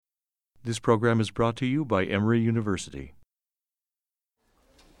This program is brought to you by Emory University.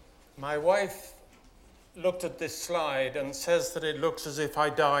 My wife looked at this slide and says that it looks as if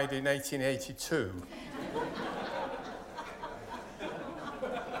I died in 1882.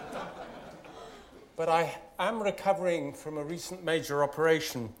 But I am recovering from a recent major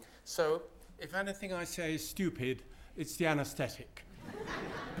operation, so if anything I say is stupid, it's the anesthetic.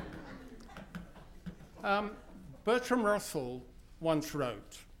 Bertrand Russell once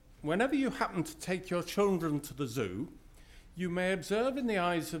wrote, "Whenever you happen to take your children to the zoo, you may observe in the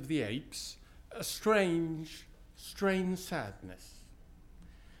eyes of the apes a strange sadness.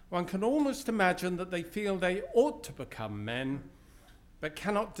 One can almost imagine that they feel they ought to become men, but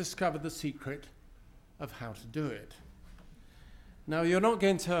cannot discover the secret of how to do it." Now, you're not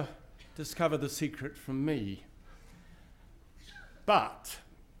going to discover the secret from me, but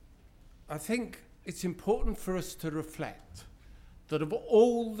I think it's important for us to reflect that of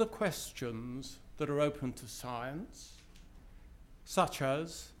all the questions that are open to science, such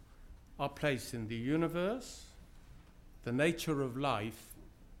as our place in the universe, the nature of life,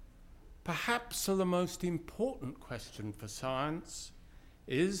 perhaps the most important question for science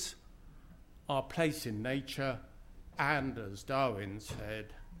is our place in nature and, as Darwin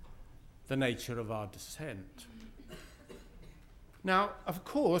said, the nature of our descent. Now, of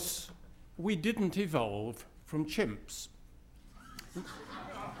course, we didn't evolve from chimps.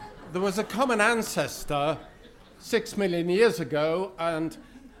 There was a common ancestor 6 million years ago, and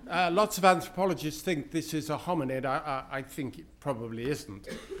lots of anthropologists think this is a hominid. I think it probably isn't.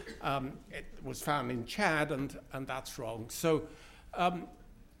 It was found in Chad, and that's wrong. So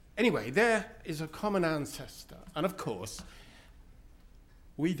anyway, there is a common ancestor. And of course,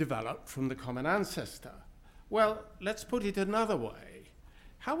 we developed from the common ancestor. Well, let's put it another way.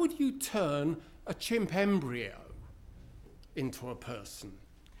 How would you turn a chimp embryo into a person?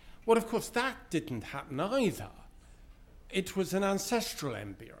 Well, of course, that didn't happen either. It was an ancestral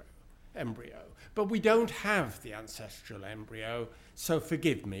embryo. But we don't have the ancestral embryo, so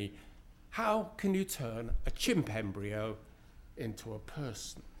forgive me. How can you turn a chimp embryo into a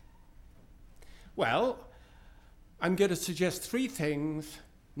person? Well, I'm going to suggest 3 things,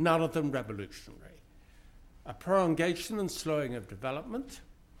 none of them revolutionary. A prolongation and slowing of development,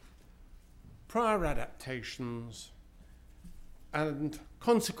 prior adaptations, and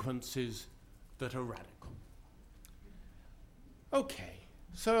consequences that are radical. Okay,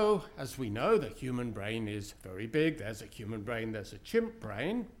 so as we know, the human brain is very big. There's a human brain, there's a chimp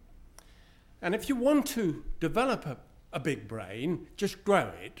brain. And if you want to develop a big brain, just grow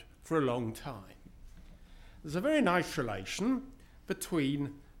it for a long time. There's a very nice relation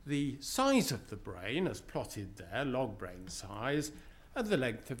between the size of the brain, as plotted there, log brain size, and the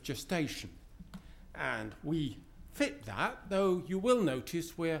length of gestation. And we fit that, though you will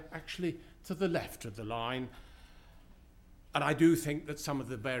notice we're actually to the left of the line. And I do think that some of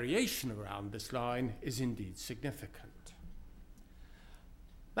the variation around this line is indeed significant.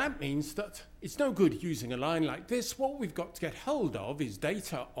 That means that it's no good using a line like this. What we've got to get hold of is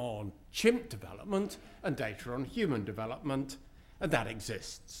data on chimp development and data on human development, and that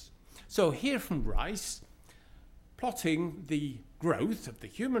exists. So here from Rice, plotting the growth of the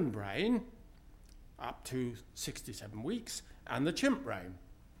human brain up to 67 weeks and the chimp brain.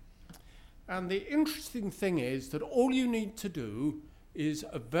 And the interesting thing is that all you need to do is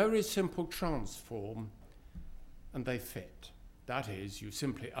a very simple transform, and they fit. That is, you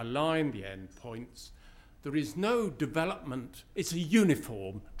simply align the endpoints. There is no development. It's a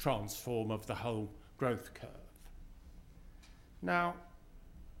uniform transform of the whole growth curve. Now,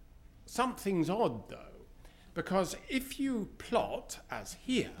 something's odd, though, because if you plot, as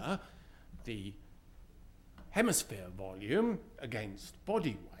here, the hemisphere volume against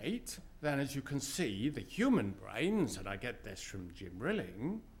body weight, then as you can see, the human brains, and I get this from Jim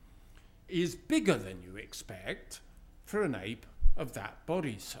Rilling, is bigger than you expect for an ape of that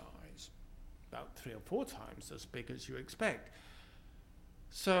body size, about 3 or 4 times as big as you expect.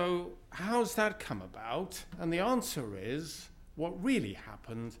 So how's that come about? And the answer is, what really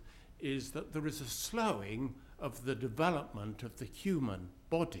happened is that there is a slowing of the development of the human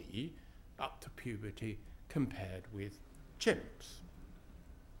body up to puberty compared with chimps.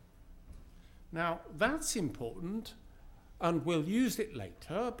 Now, that's important, and we'll use it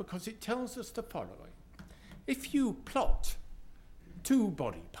later because it tells us the following. If you plot 2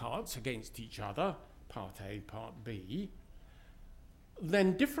 body parts against each other, part A, part B,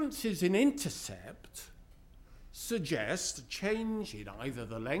 then differences in intercept suggest a change in either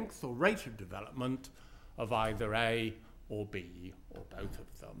the length or rate of development of either A or B, or both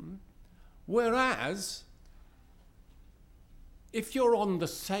of them. Whereas, if you're on the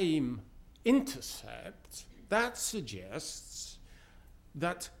same intercept, that suggests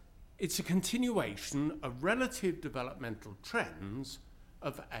that it's a continuation of relative developmental trends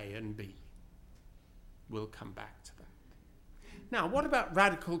of A and B. We'll come back to that. Now, what about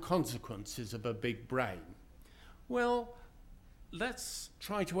radical consequences of a big brain? Well, let's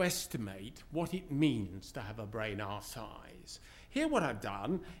try to estimate what it means to have a brain our size. Here what I've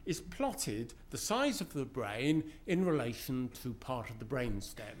done is plotted the size of the brain in relation to part of the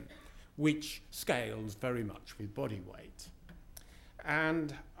brainstem, which scales very much with body weight.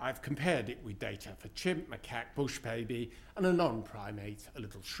 And I've compared it with data for chimp, macaque, bush baby, and a non-primate, a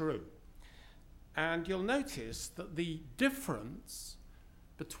little shrew. And you'll notice that the difference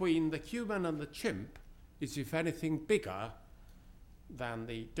between the human and the chimp is, if anything, bigger than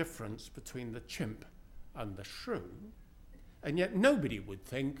the difference between the chimp and the shrew. And yet nobody would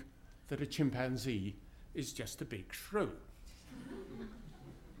think that a chimpanzee is just a big shrew.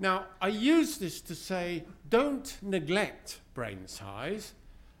 Now, I use this to say, don't neglect brain size,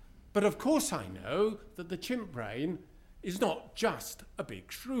 but of course I know that the chimp brain is not just a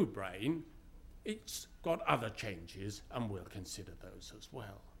big shrew brain, it's got other changes, and we'll consider those as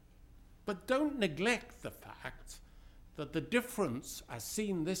well. But don't neglect the fact that the difference, as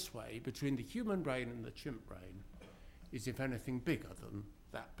seen this way, between the human brain and the chimp brain is, if anything, bigger than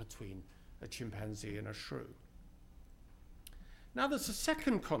that between a chimpanzee and a shrew. Now, there's a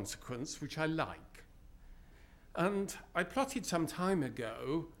second consequence which I like, and I plotted some time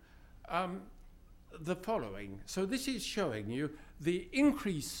ago the following. So this is showing you the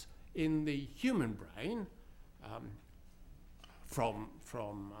increase in the human brain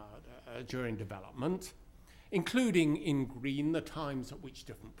during development, including in green the times at which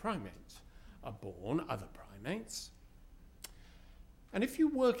different primates are born, other primates. And if you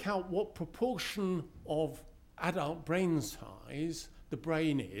work out what proportion of adult brain size the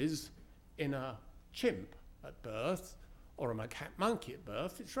brain is in a chimp at birth or a macaque monkey at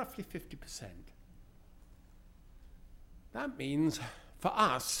birth, it's roughly 50%. That means, for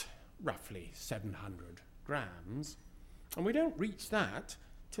us, roughly 700 grams, and we don't reach that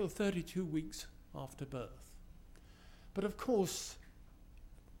till 32 weeks after birth. But of course,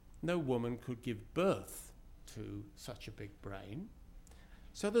 no woman could give birth to such a big brain.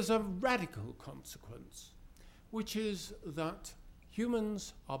 So there's a radical consequence, which is that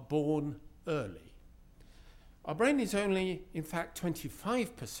humans are born early. Our brain is only, in fact,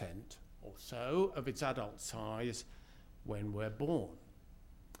 25% or so of its adult size when we're born,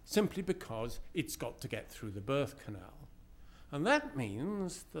 simply because it's got to get through the birth canal. And that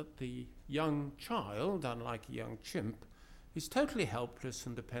means that the young child, unlike a young chimp, is totally helpless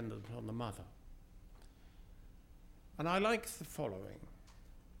and dependent on the mother. And I like the following.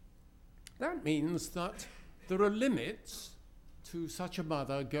 That means that there are limits to such a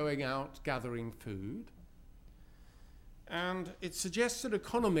mother going out gathering food, and it suggests an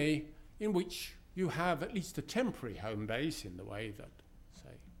economy in which you have at least a temporary home base in the way that,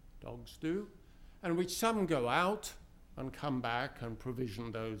 say, dogs do, and which some go out and come back and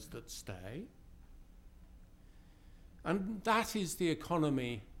provision those that stay. And that is the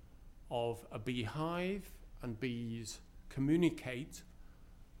economy of a beehive, and bees communicate,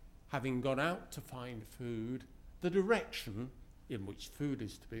 having gone out to find food, the direction in which food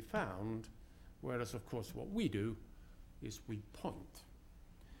is to be found, whereas, of course, what we do is we point.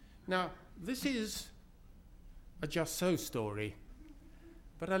 Now, this is a just so story,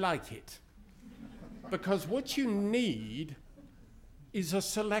 but I like it, because what you need is a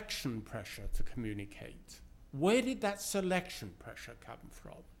selection pressure to communicate. Where did that selection pressure come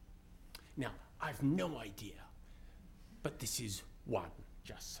from? Now, I've no idea, but this is one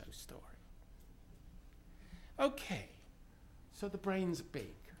just so story. Okay, so the brain's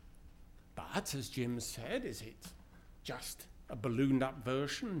big, but as Jim said, is it just a ballooned up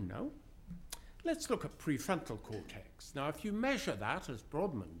version? No. Let's look at prefrontal cortex. Now, if you measure that, as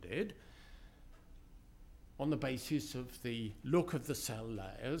Brodmann did, on the basis of the look of the cell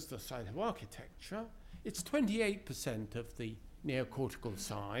layers, the cytoarchitecture, it's 28% of the neocortical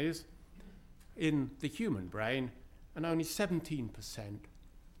size in the human brain and only 17%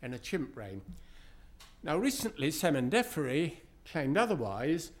 in a chimp brain. Now, recently, Semendeferi claimed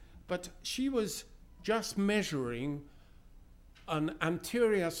otherwise, but she was just measuring an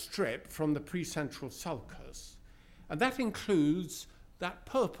anterior strip from the precentral sulcus, and that includes that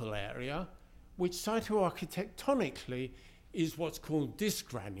purple area, which cytoarchitectonically is what's called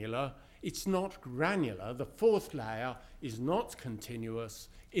dysgranular. It's not granular. The fourth layer is not continuous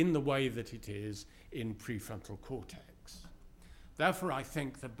in the way that it is in prefrontal cortex. Therefore, I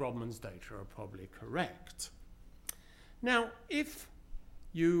think that Brodmann's data are probably correct. Now, if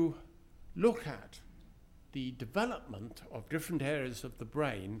you look at the development of different areas of the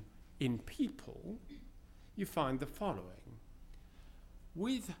brain in people, you find the following.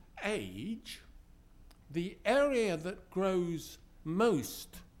 With age, the area that grows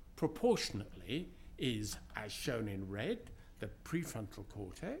most proportionately is, as shown in red, the prefrontal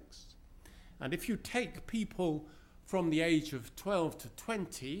cortex. And if you take people from the age of 12 to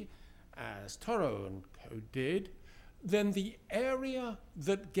 20, as Toro and co did, then the area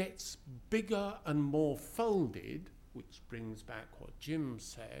that gets bigger and more folded, which brings back what Jim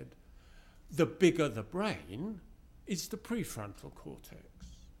said, the bigger the brain, is the prefrontal cortex.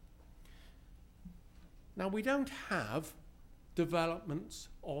 Now, we don't have developments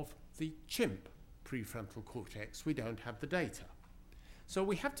of the chimp prefrontal cortex. We don't have the data. So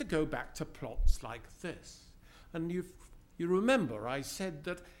we have to go back to plots like this. And you remember I said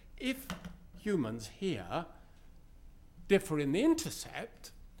that if humans here differ in the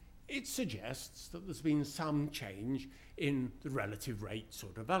intercept, it suggests that there's been some change in the relative rates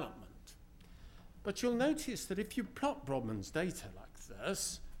or development. But you'll notice that if you plot Brodmann's data like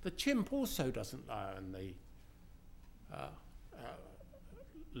this, the chimp also doesn't lie on the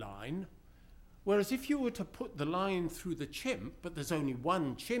line. Whereas if you were to put the line through the chimp, but there's only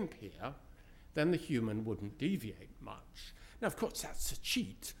one chimp here, then the human wouldn't deviate much. Now, of course, that's a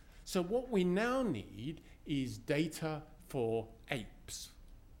cheat. So what we now need is data for apes.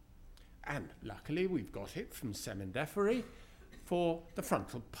 And luckily, we've got it from Semendeferi for the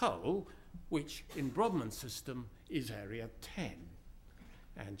frontal pole, which in Brodmann's system is area 10.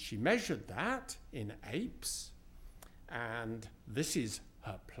 And she measured that in apes. And this is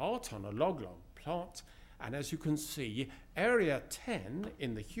her plot on a log-log plot. And as you can see, area 10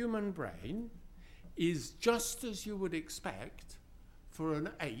 in the human brain is just as you would expect for an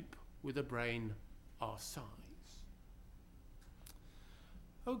ape with a brain our size.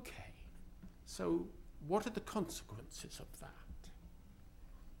 Okay, so what are the consequences of that?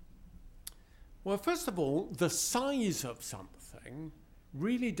 Well, first of all, the size of something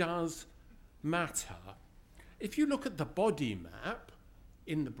really does matter. If you look at the body map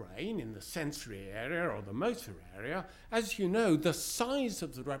in the brain, in the sensory area or the motor area, as you know, the size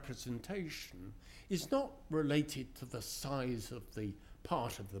of the representation is not related to the size of the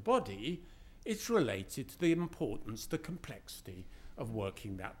part of the body, it's related to the importance, the complexity of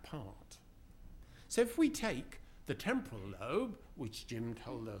working that part. So if we take the temporal lobe, which Jim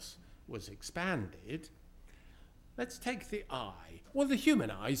told us was expanded, let's take the eye. Well, the human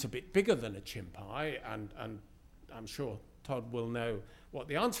eye is a bit bigger than a chimp eye, and I'm sure Todd will know what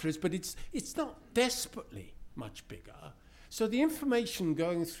the answer is, but it's not desperately much bigger. So the information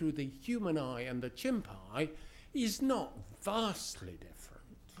going through the human eye and the chimp eye is not vastly different.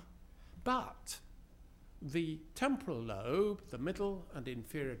 But the temporal lobe, the middle and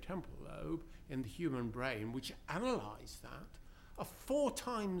inferior temporal lobe in the human brain, which analyze that, are 4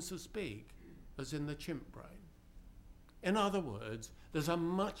 times as big as in the chimp brain. In other words, there's a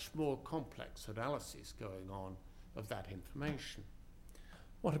much more complex analysis going on of that information.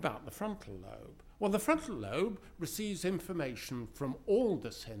 What about the frontal lobe? Well, the frontal lobe receives information from all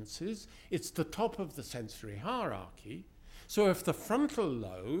the senses. It's the top of the sensory hierarchy. So if the frontal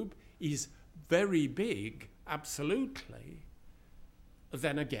lobe is very big, absolutely,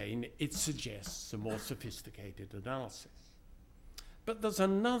 then again, it suggests a more sophisticated analysis. But there's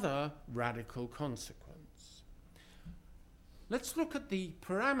another radical consequence. Let's look at the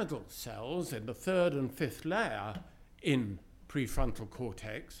pyramidal cells in the 3rd and 5th layer in prefrontal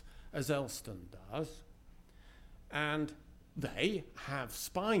cortex, as Elston does. And they have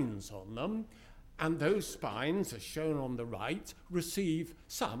spines on them, and those spines, as shown on the right, receive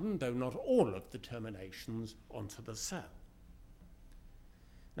some, though not all, of the terminations onto the cell.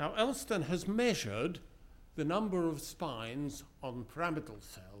 Now, Elston has measured the number of spines on pyramidal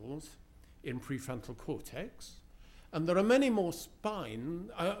cells in prefrontal cortex, and there are many more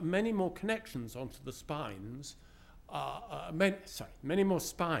connections onto the spines, many more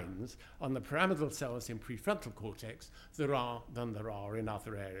spines on the pyramidal cells in prefrontal cortex than there are in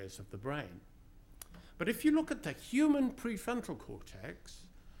other areas of the brain. But if you look at the human prefrontal cortex,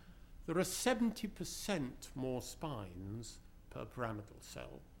 there are 70% more spines per pyramidal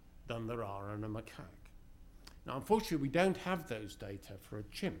cell than there are in a macaque. Now, unfortunately, we don't have those data for a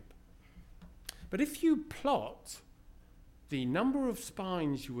chimp. But if you plot the number of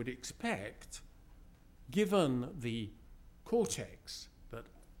spines you would expect, given the cortex that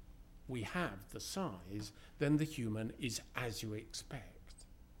we have, the size, then the human is as you expect.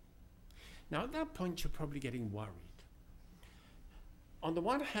 Now, at that point, you're probably getting worried. On the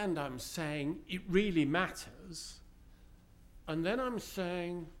one hand, I'm saying it really matters, and then I'm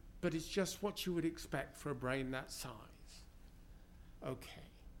saying, but it's just what you would expect for a brain that size. Okay.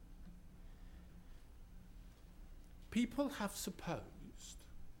 People have supposed,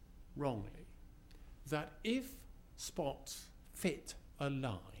 wrongly, that if spots fit a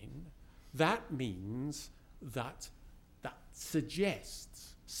line, that means that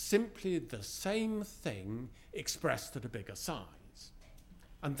suggests simply the same thing expressed at a bigger size.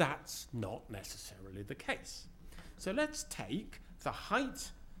 And that's not necessarily the case. So let's take the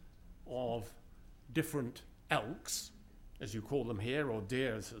height of different elks, as you call them here, or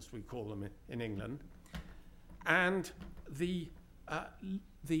deers as we call them in England, and the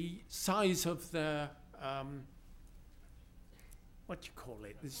size of their, what do you call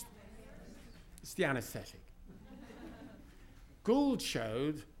it? It's the anaesthetic. Gould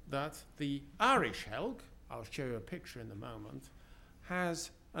showed that the Irish elk, I'll show you a picture in a moment,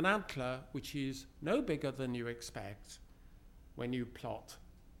 has an antler which is no bigger than you expect when you plot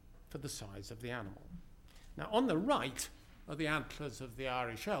for the size of the animal. Now, on the right are the antlers of the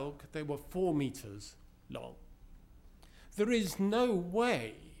Irish elk. They were 4 meters long. There is no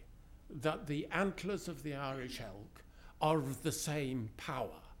way that the antlers of the Irish elk are of the same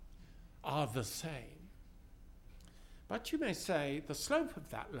power, are the same. But you may say the slope of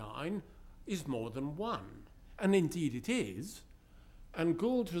that line is more than 1. And indeed it is. And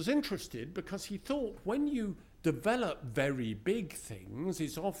Gould was interested because he thought when you develop very big things,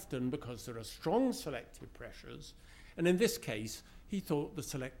 it's often because there are strong selective pressures. And in this case, he thought the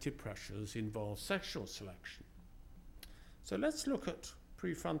selective pressures involve sexual selection. So let's look at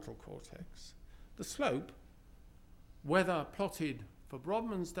prefrontal cortex. The slope, whether plotted for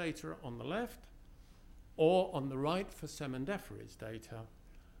Brodmann's data on the left or on the right for Semendeferi's data,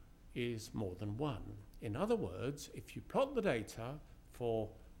 is more than 1. In other words, if you plot the data for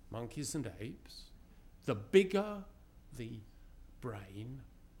monkeys and apes, the bigger the brain,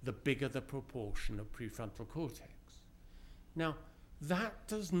 the bigger the proportion of prefrontal cortex. Now, that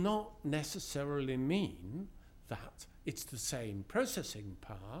does not necessarily mean that it's the same processing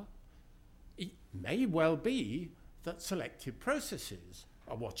power. It may well be that selective processes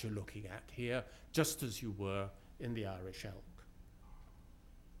are what you're looking at here, just as you were in the Irish elk.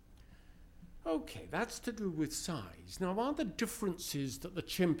 Okay, that's to do with size. Now, are there differences that the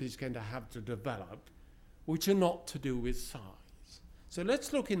chimp is going to have to develop which are not to do with size? So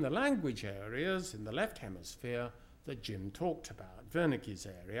let's look in the language areas in the left hemisphere that Jim talked about, Wernicke's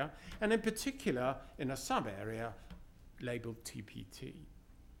area, and in particular in a sub-area labeled TPT.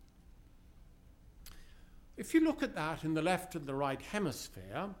 If you look at that in the left and the right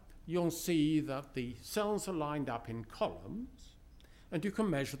hemisphere, you'll see that the cells are lined up in columns, and you can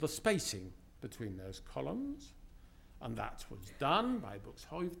measure the spacing between those columns, and that was done by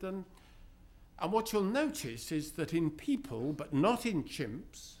Buxhoevden. And what you'll notice is that in people, but not in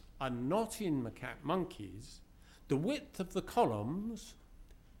chimps and not in macaque monkeys, the width of the columns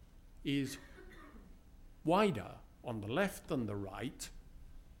is wider on the left than the right.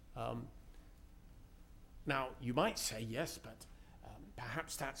 Now, you might say, yes, but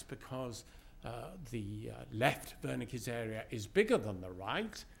perhaps that's because the left Wernicke's area is bigger than the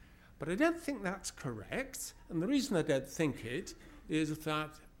right, but I don't think that's correct. And the reason I don't think it is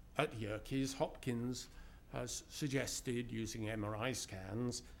that at Yerkes, Hopkins has suggested, using MRI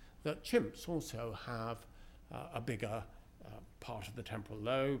scans, that chimps also have a bigger part of the temporal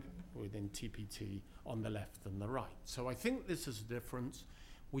lobe within TPT on the left than the right. So I think this is a difference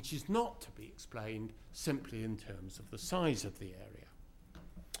which is not to be explained simply in terms of the size of the area.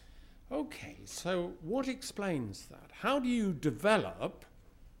 Okay, so what explains that? How do you develop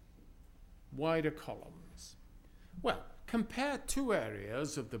wider columns? Well, compare 2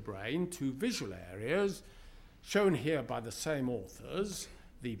 areas of the brain, 2 visual areas, shown here by the same authors,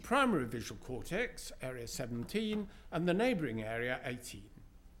 the primary visual cortex, area 17, and the neighboring area, 18.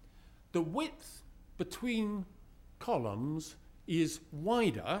 The width between columns is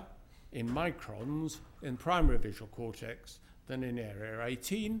wider in microns in primary visual cortex than in area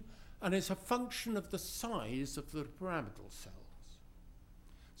 18, and is a function of the size of the pyramidal cells.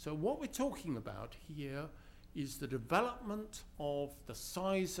 So what we're talking about here is the development of the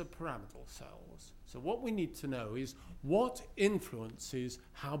size of pyramidal cells. So what we need to know is what influences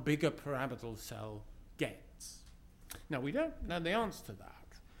how big a pyramidal cell gets. Now, we don't know the answer to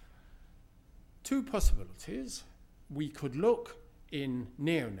that. 2 possibilities. We could look in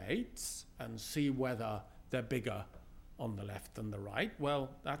neonates and see whether they're bigger on the left than the right. Well,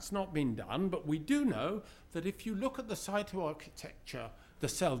 that's not been done, but we do know that if you look at the cytoarchitecture, the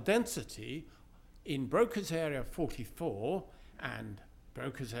cell density in Broca's area 44 and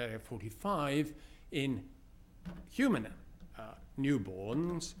Broca's area 45 in human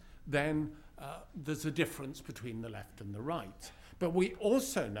newborns, then there's a difference between the left and the right. But we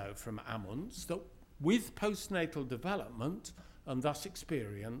also know from Amunds that with postnatal development and thus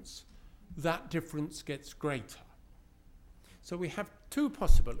experience, that difference gets greater. So we have two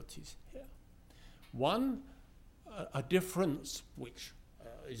possibilities here. One, a difference which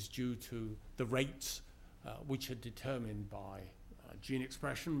is due to the rates which are determined by gene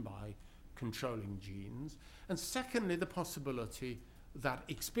expression, by controlling genes. And secondly, the possibility that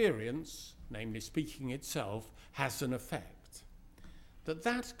experience, namely speaking itself, has an effect.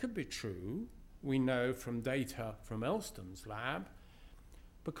 That could be true, we know from data from Elston's lab,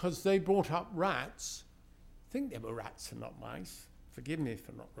 because they brought up rats, I think they were rats and not mice, forgive me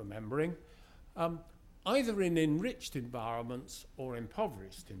for not remembering, either in enriched environments or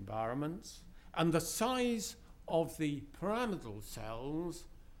impoverished environments, and the size of the pyramidal cells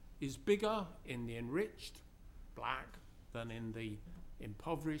is bigger in the enriched, black, than in the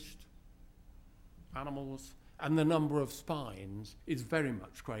impoverished animals, and the number of spines is very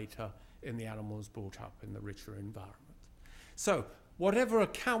much greater in the animals brought up in the richer environment. So whatever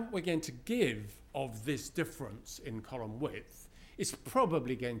account we're going to give of this difference in column width is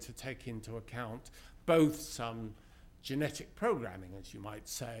probably going to take into account both some genetic programming, as you might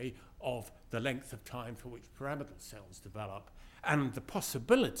say, of the length of time for which pyramidal cells develop, and the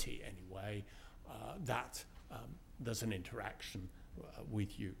possibility, anyway, that there's an interaction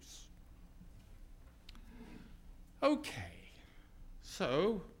with use. Okay,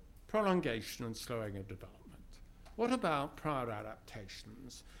 so prolongation and slowing of development. What about prior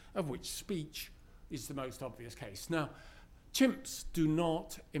adaptations, of which speech is the most obvious case? Now, chimps do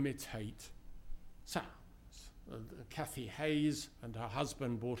not imitate sounds. Kathy Hayes and her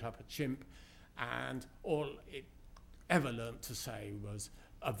husband brought up a chimp, and all it ever learnt to say was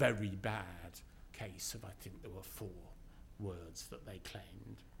a very bad case of, I think there were 4 words that they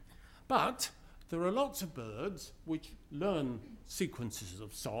claimed. But there are lots of birds which learn sequences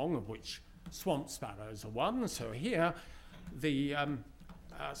of song, of which swamp sparrows are one. So here, the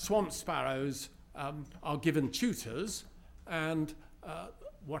swamp sparrows are given tutors, and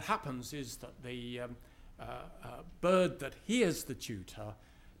what happens is that the bird that hears the tutor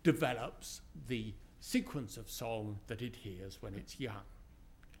develops the sequence of song that it hears when it's young.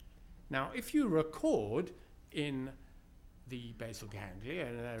 Now, if you record in the basal ganglia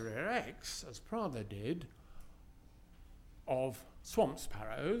and area X, as Prather did, of swamp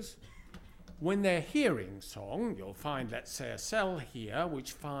sparrows, when they're hearing song, you'll find, let's say, a cell here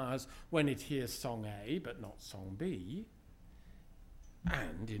which fires when it hears song A but not song B.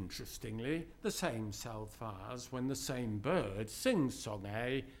 And, interestingly, the same cell fires when the same bird sings song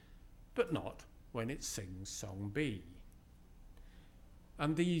A but not when it sings song B.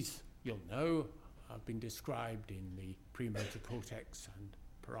 And these, you'll know, have been described in the premotor cortex and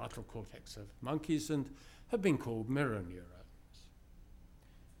parietal cortex of monkeys and have been called mirror neurons.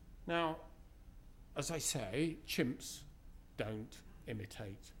 Now, as I say, chimps don't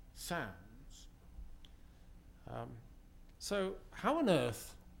imitate sounds. So how on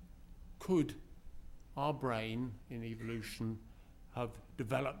earth could our brain in evolution have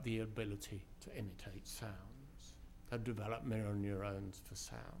developed the ability to imitate sounds, have developed mirror neurons for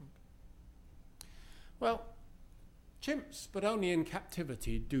sound? Well, chimps, but only in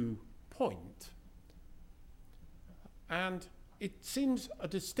captivity, do point. And it seems a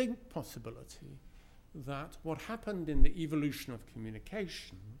distinct possibility that what happened in the evolution of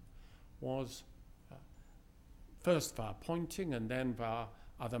communication was first via pointing and then via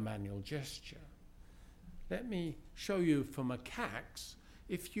other manual gesture. Let me show you for macaques,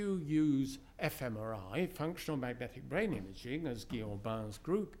 if you use fMRI, functional magnetic brain imaging, as Guillaume Bain's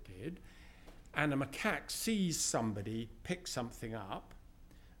group did, and a macaque sees somebody pick something up,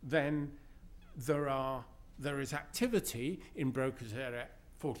 then there is activity in Broca's area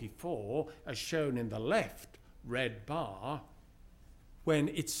 44, as shown in the left red bar, when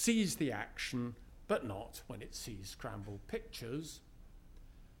it sees the action, but not when it sees scrambled pictures.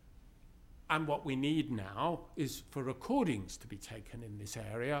 And what we need now is for recordings to be taken in this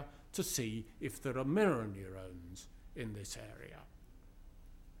area to see if there are mirror neurons in this area.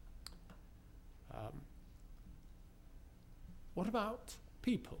 What about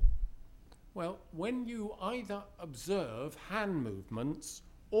people? Well, when you either observe hand movements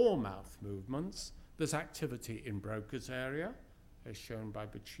or mouth movements, there's activity in Broca's area, as shown by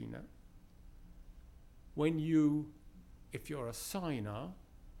Buccino. When you, if you're a signer,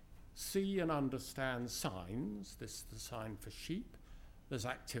 see and understand signs, this is the sign for sheep, there's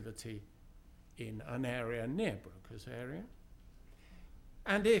activity in an area near Broca's area.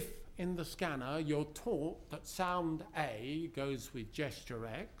 And if in the scanner you're taught that sound A goes with gesture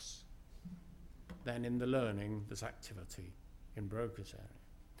X, then in the learning there's activity in Broca's area.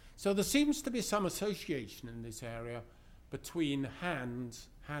 So there seems to be some association in this area between hand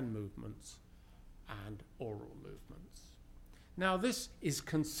movements and oral movements. Now this is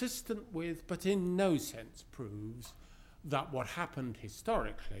consistent with, but in no sense proves, that what happened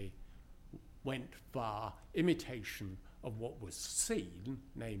historically went via imitation of what was seen,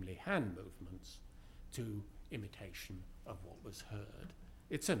 namely hand movements, to imitation of what was heard.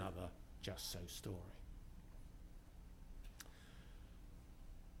 It's another just so story.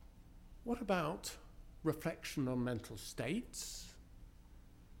 What about reflection on mental states?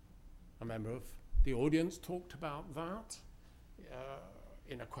 A member of the audience talked about that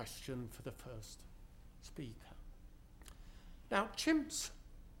in a question for the first speaker. Now, chimps,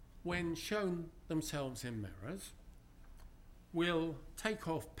 when shown themselves in mirrors, will take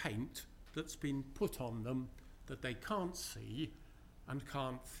off paint that's been put on them that they can't see and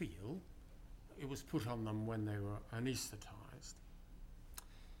can't feel. It was put on them when they were anaesthetised.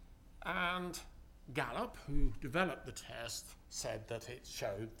 And Gallup, who developed the test, said that it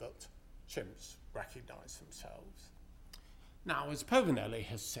showed that chimps recognise themselves. Now, as Povinelli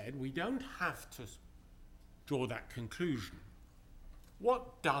has said, we don't have to draw that conclusion.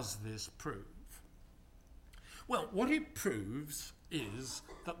 What does this prove? Well, what it proves is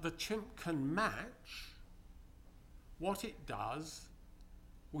that the chimp can match what it does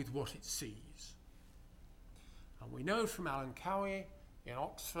with what it sees. And we know from Alan Cowie in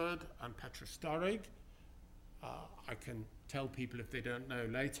Oxford and Petra Sturrig, I can tell people if they don't know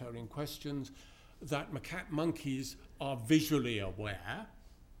later in questions, that macaque monkeys are visually aware.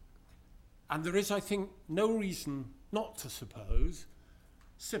 And there is, I think, no reason not to suppose,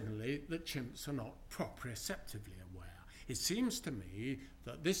 similarly, that chimps are not proprioceptively aware. It seems to me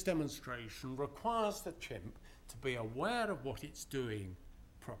that this demonstration requires the chimp to be aware of what it's doing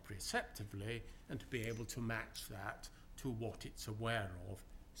proprioceptively and to be able to match that to what it's aware of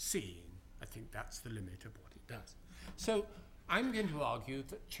seeing. I think that's the limit of what it does. So I'm going to argue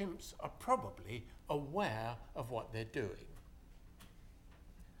that chimps are probably aware of what they're doing.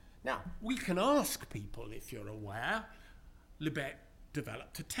 Now, we can ask people if you're aware. Libet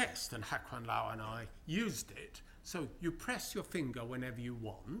developed a test, and Hakwan Lau and I used it. So you press your finger whenever you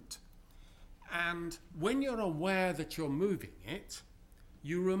want, and when you're aware that you're moving it,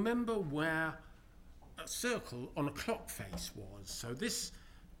 you remember where a circle on a clock face was. So this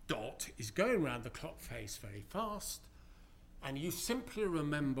dot is going around the clock face very fast, and you simply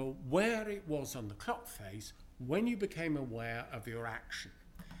remember where it was on the clock face when you became aware of your action.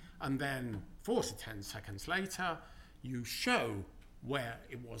 And then 4 to 10 seconds later, you show where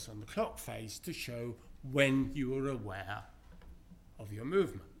it was on the clock face to show when you were aware of your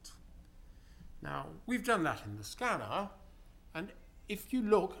movement. Now, we've done that in the scanner, and if you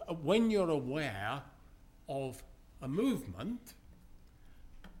look at when you're aware of a movement,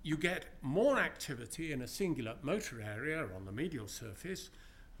 you get more activity in a cingulate motor area on the medial surface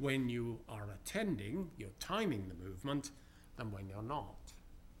when you are attending, you're timing the movement, than when you're not.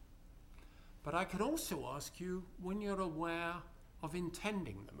 But I could also ask you when you're aware of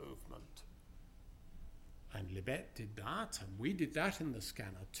intending the movement. And Libet did that, and we did that in the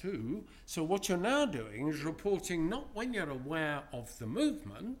scanner too. So what you're now doing is reporting not when you're aware of the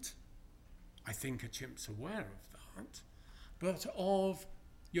movement, I think a chimp's aware of that, but of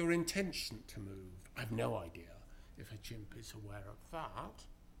your intention to move. I've no idea if a chimp is aware of that.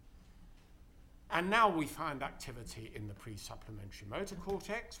 And now we find activity in the pre-supplementary motor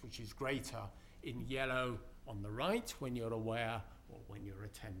cortex, which is greater in yellow on the right when you're aware or when you're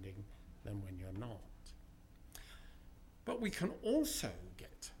attending than when you're not. But we can also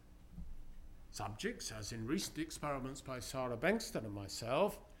get subjects, as in recent experiments by Sarah Bengtsson and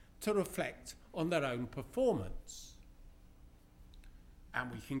myself, to reflect on their own performance.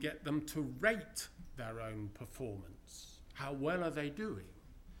 And we can get them to rate their own performance. How well are they doing?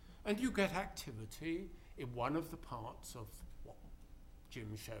 And you get activity in one of the parts of what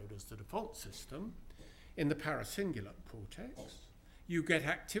Jim showed as the default system, in the paracingulate cortex. You get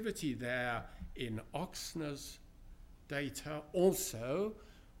activity there in Ochsner's data also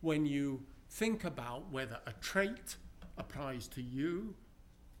when you think about whether a trait applies to you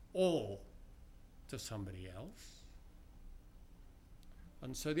or to somebody else.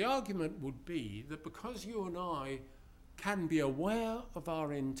 And so the argument would be that because you and I can be aware of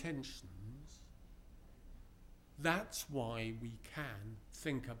our intentions, that's why we can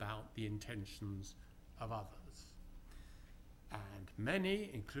think about the intentions of others. And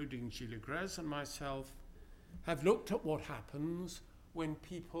many, including Gilles Legres and myself, have looked at what happens when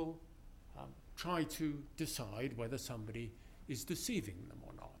people try to decide whether somebody is deceiving them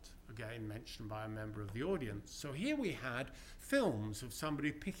or not. Again, mentioned by a member of the audience. So here we had films of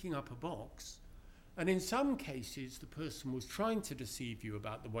somebody picking up a box, and in some cases the person was trying to deceive you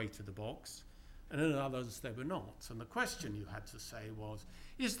about the weight of the box, and in others they were not. And the question you had to say was,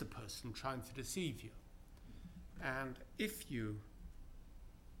 is the person trying to deceive you? And if you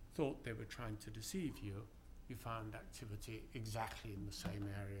thought they were trying to deceive you, you found activity exactly in the same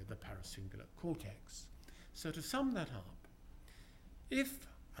area, the paracingulate cortex. So to sum that up, if,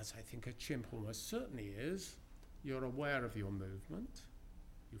 as I think a chimp almost certainly is, you're aware of your movement,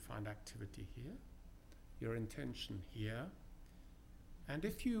 you find activity here, your intention here, and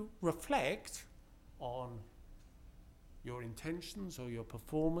if you reflect on your intentions or your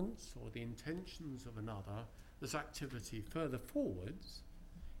performance or the intentions of another, there's activity further forwards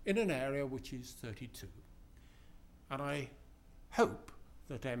in an area which is 32. And I hope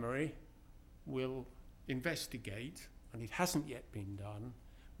that Emery will investigate, and it hasn't yet been done,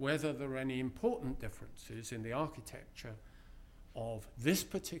 whether there are any important differences in the architecture of this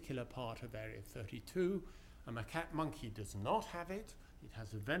particular part of area 32. A macaque monkey does not have it. It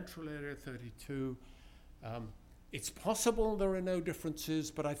has a ventral area 32. It's possible there are no differences,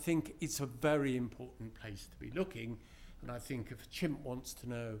 but I think it's a very important place to be looking. And I think if a chimp wants to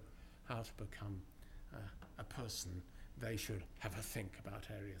know how to become a person, they should have a think about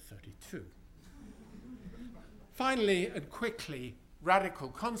area 32. Finally and quickly, radical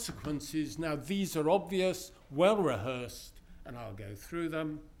consequences. Now these are obvious, well rehearsed, and I'll go through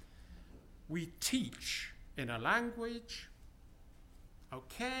them. We teach in a language.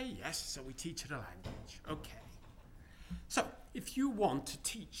 Okay, yes, so we teach in a language. Okay. So if you want to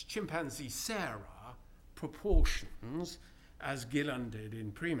teach chimpanzee Sarah proportions, as Gillan did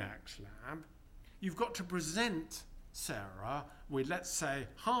in Premack's lab, you've got to present Sarah with, let's say,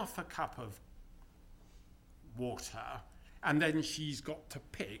 half a cup of water, and then she's got to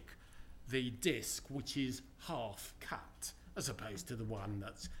pick the disc which is half cut, as opposed to the one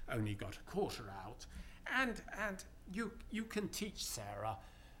that's only got a quarter out. And you can teach Sarah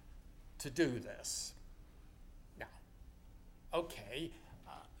to do this. Now, okay,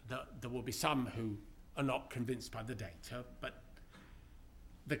 there will be some who are not convinced by the data, but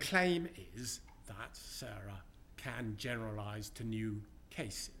the claim is that Sarah can generalize to new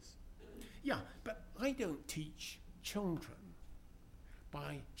cases. Yeah, but I don't teach children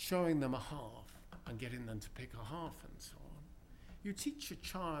by showing them a half and getting them to pick a half and so on. You teach a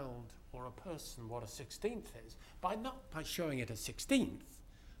child or a person what a 16th is, not by showing it a 16th,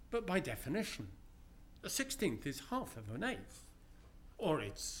 but by definition. A 16th is half of an eighth, or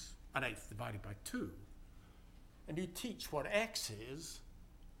it's an eighth divided by 2. And you teach what x is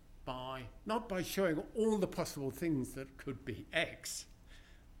not by showing all the possible things that could be x,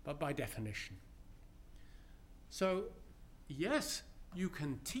 but by definition. So, yes, you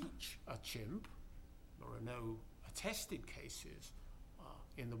can teach a chimp. There are no attested cases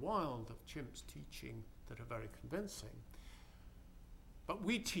in the wild of chimps teaching that are very convincing. But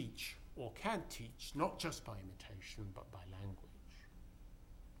we teach, or can teach, not just by imitation, but by language.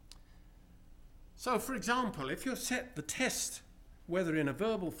 So, for example, if you set the test, whether in a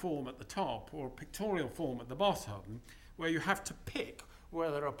verbal form at the top or a pictorial form at the bottom, where you have to pick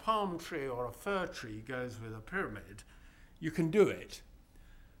whether a palm tree or a fir tree goes with a pyramid, you can do it,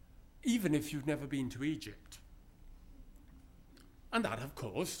 even if you've never been to Egypt. And that, of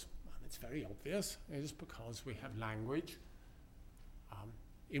course, and it's very obvious, is because we have language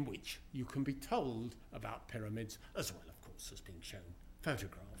in which you can be told about pyramids, as well, of course, as being shown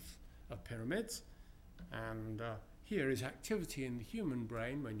photographs of pyramids. And here is activity in the human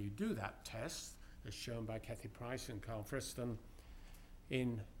brain when you do that test, as shown by Kathy Price and Carl Friston,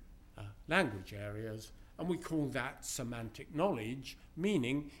 in language areas, and we call that semantic knowledge,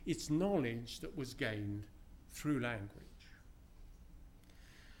 meaning it's knowledge that was gained through language.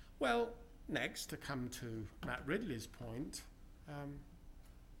 Well, next, to come to Matt Ridley's point,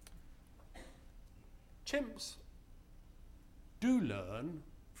 chimps do learn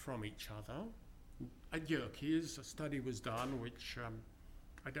from each other. At Yerkes, a study was done, which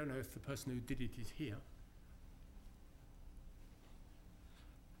I don't know if the person who did it is here.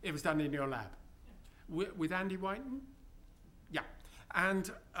 It was done in your lab. With Andy Whiten? Yeah. And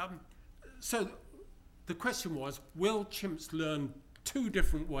so the question was, will chimps learn 2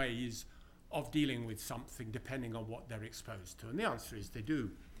 different ways of dealing with something depending on what they're exposed to? And the answer is they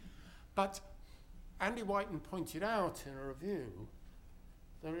do. But Andy Whiten pointed out in a review,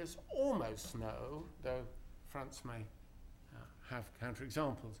 there is almost no, though France may have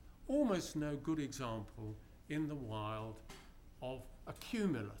counterexamples, almost no good example in the wild of a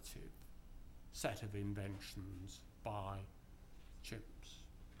cumulative set of inventions by chimps.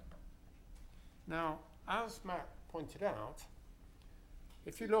 Now, as Matt pointed out,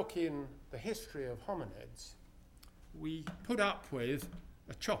 if you look in the history of hominids, we put up with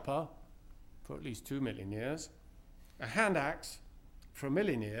a chopper for at least 2 million years, a hand axe for 1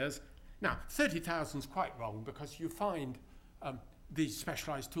 million years. Now, 30,000 is quite wrong because you find these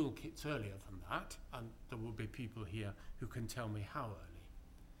specialized toolkits earlier than that, and there will be people here who can tell me how early.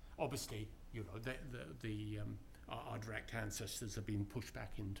 Obviously, you know, our direct ancestors have been pushed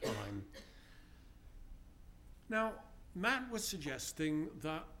back in time. Now, Matt was suggesting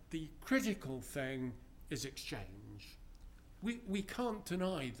that the critical thing is exchange. We can't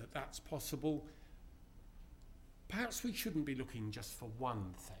deny that that's possible. Perhaps we shouldn't be looking just for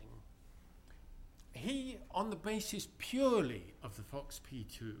one thing. He, on the basis purely of the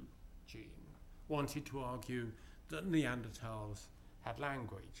FOXP2 gene, wanted to argue that Neanderthals had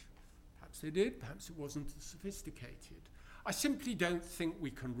language. Perhaps they did, perhaps it wasn't as sophisticated. I simply don't think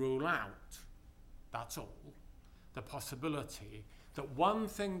we can rule out, that's all, the possibility that one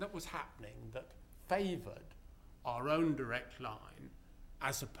thing that was happening that favoured our own direct line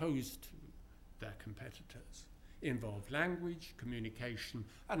as opposed to their competitors involved language, communication,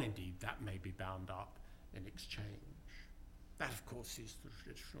 and indeed that may be bound up in exchange. That, of course, is the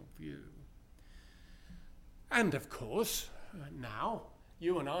traditional view. And, of course, now,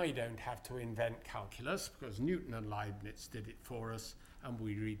 you and I don't have to invent calculus because Newton and Leibniz did it for us, and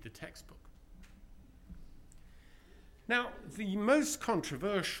we read the textbook. Now, the most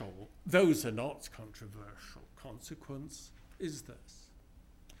controversial, those are not controversial, consequence is this.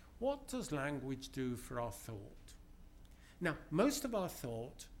 What does language do for our thought? Now, most of our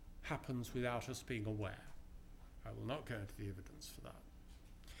thought happens without us being aware. I will not go into the evidence for that.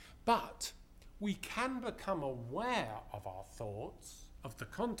 But we can become aware of our thoughts, of the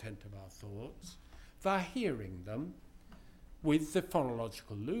content of our thoughts, by hearing them with the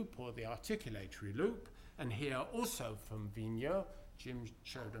phonological loop or the articulatory loop. And here also from Vigneault, Jim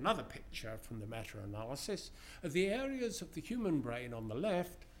showed another picture from the meta-analysis of the areas of the human brain on the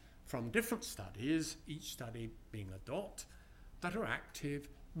left from different studies, each study being a dot, that are active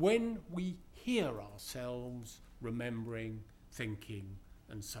when we hear ourselves remembering, thinking,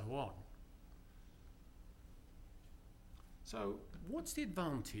 and so on. So what's the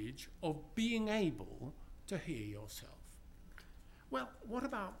advantage of being able to hear yourself? Well, what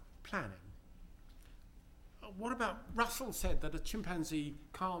about planning? What about, Russell said that a chimpanzee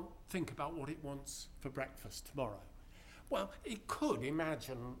can't think about what it wants for breakfast tomorrow. Well, it could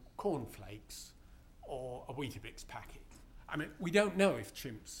imagine cornflakes or a Weetabix packet. I mean, we don't know if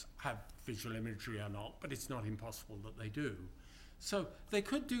chimps have visual imagery or not, but it's not impossible that they do. So they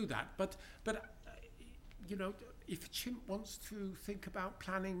could do that, but you know, if a chimp wants to think about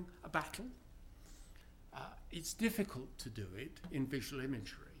planning a battle, it's difficult to do it in visual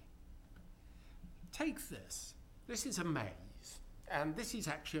imagery. Take this. This is a maze, and this is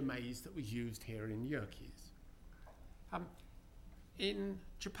actually a maze that was used here in Yerkes. In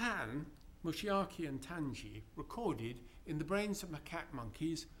Japan, Mushiaki and Tanji recorded in the brains of macaque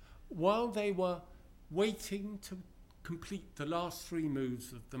monkeys while they were waiting to complete the last 3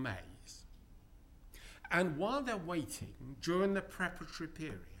 moves of the maze. And while they're waiting, during the preparatory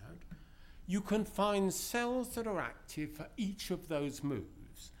period, you can find cells that are active for each of those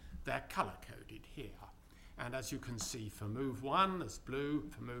moves. They're color-coded here. And as you can see, for move 1, there's blue,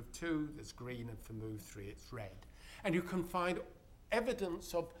 for move 2, there's green, and for move 3, it's red. And you can find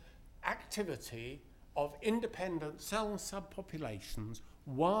evidence of activity of independent cell subpopulations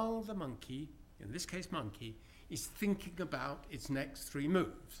while the monkey, in this case monkey, is thinking about its next 3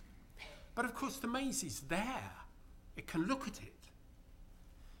 moves. But of course the maze is there. It can look at it.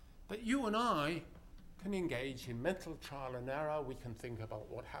 But you and I can engage in mental trial and error. We can think about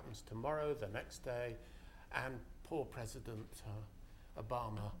what happens tomorrow, the next day, and poor President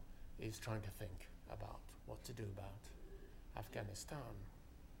Obama is trying to think about what to do about Afghanistan.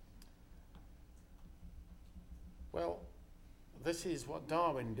 Well, this is what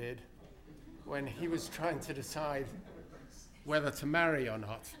Darwin did when he was trying to decide whether to marry or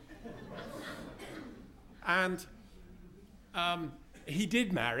not. And he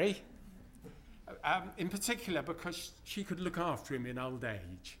did marry, in particular because she could look after him in old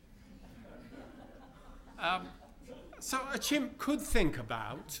age. So a chimp could think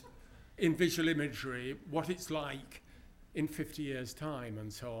about, in visual imagery, what it's like in 50 years' time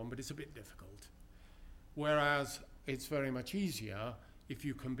and so on, but it's a bit difficult. Whereas it's very much easier if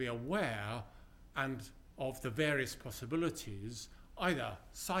you can be aware and of the various possibilities, either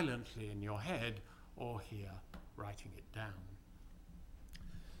silently in your head or here, writing it down.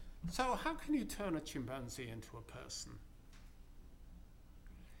 So how can you turn a chimpanzee into a person?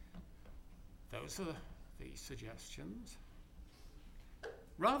 Those are the suggestions.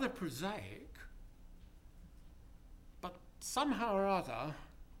 Rather prosaic, but somehow or other,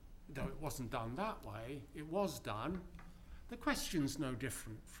 though it wasn't done that way, it was done. The question's no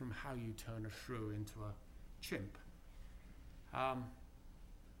different from how you turn a shrew into a chimp.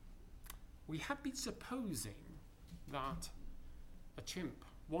 We have been supposing that a chimp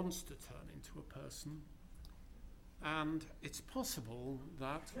wants to turn into a person, and it's possible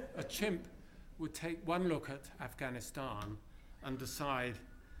that a chimp would take one look at Afghanistan and decide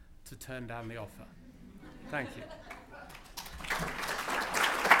to turn down the offer. Thank you.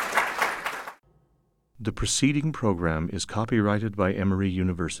 The preceding program is copyrighted by Emory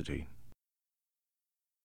University.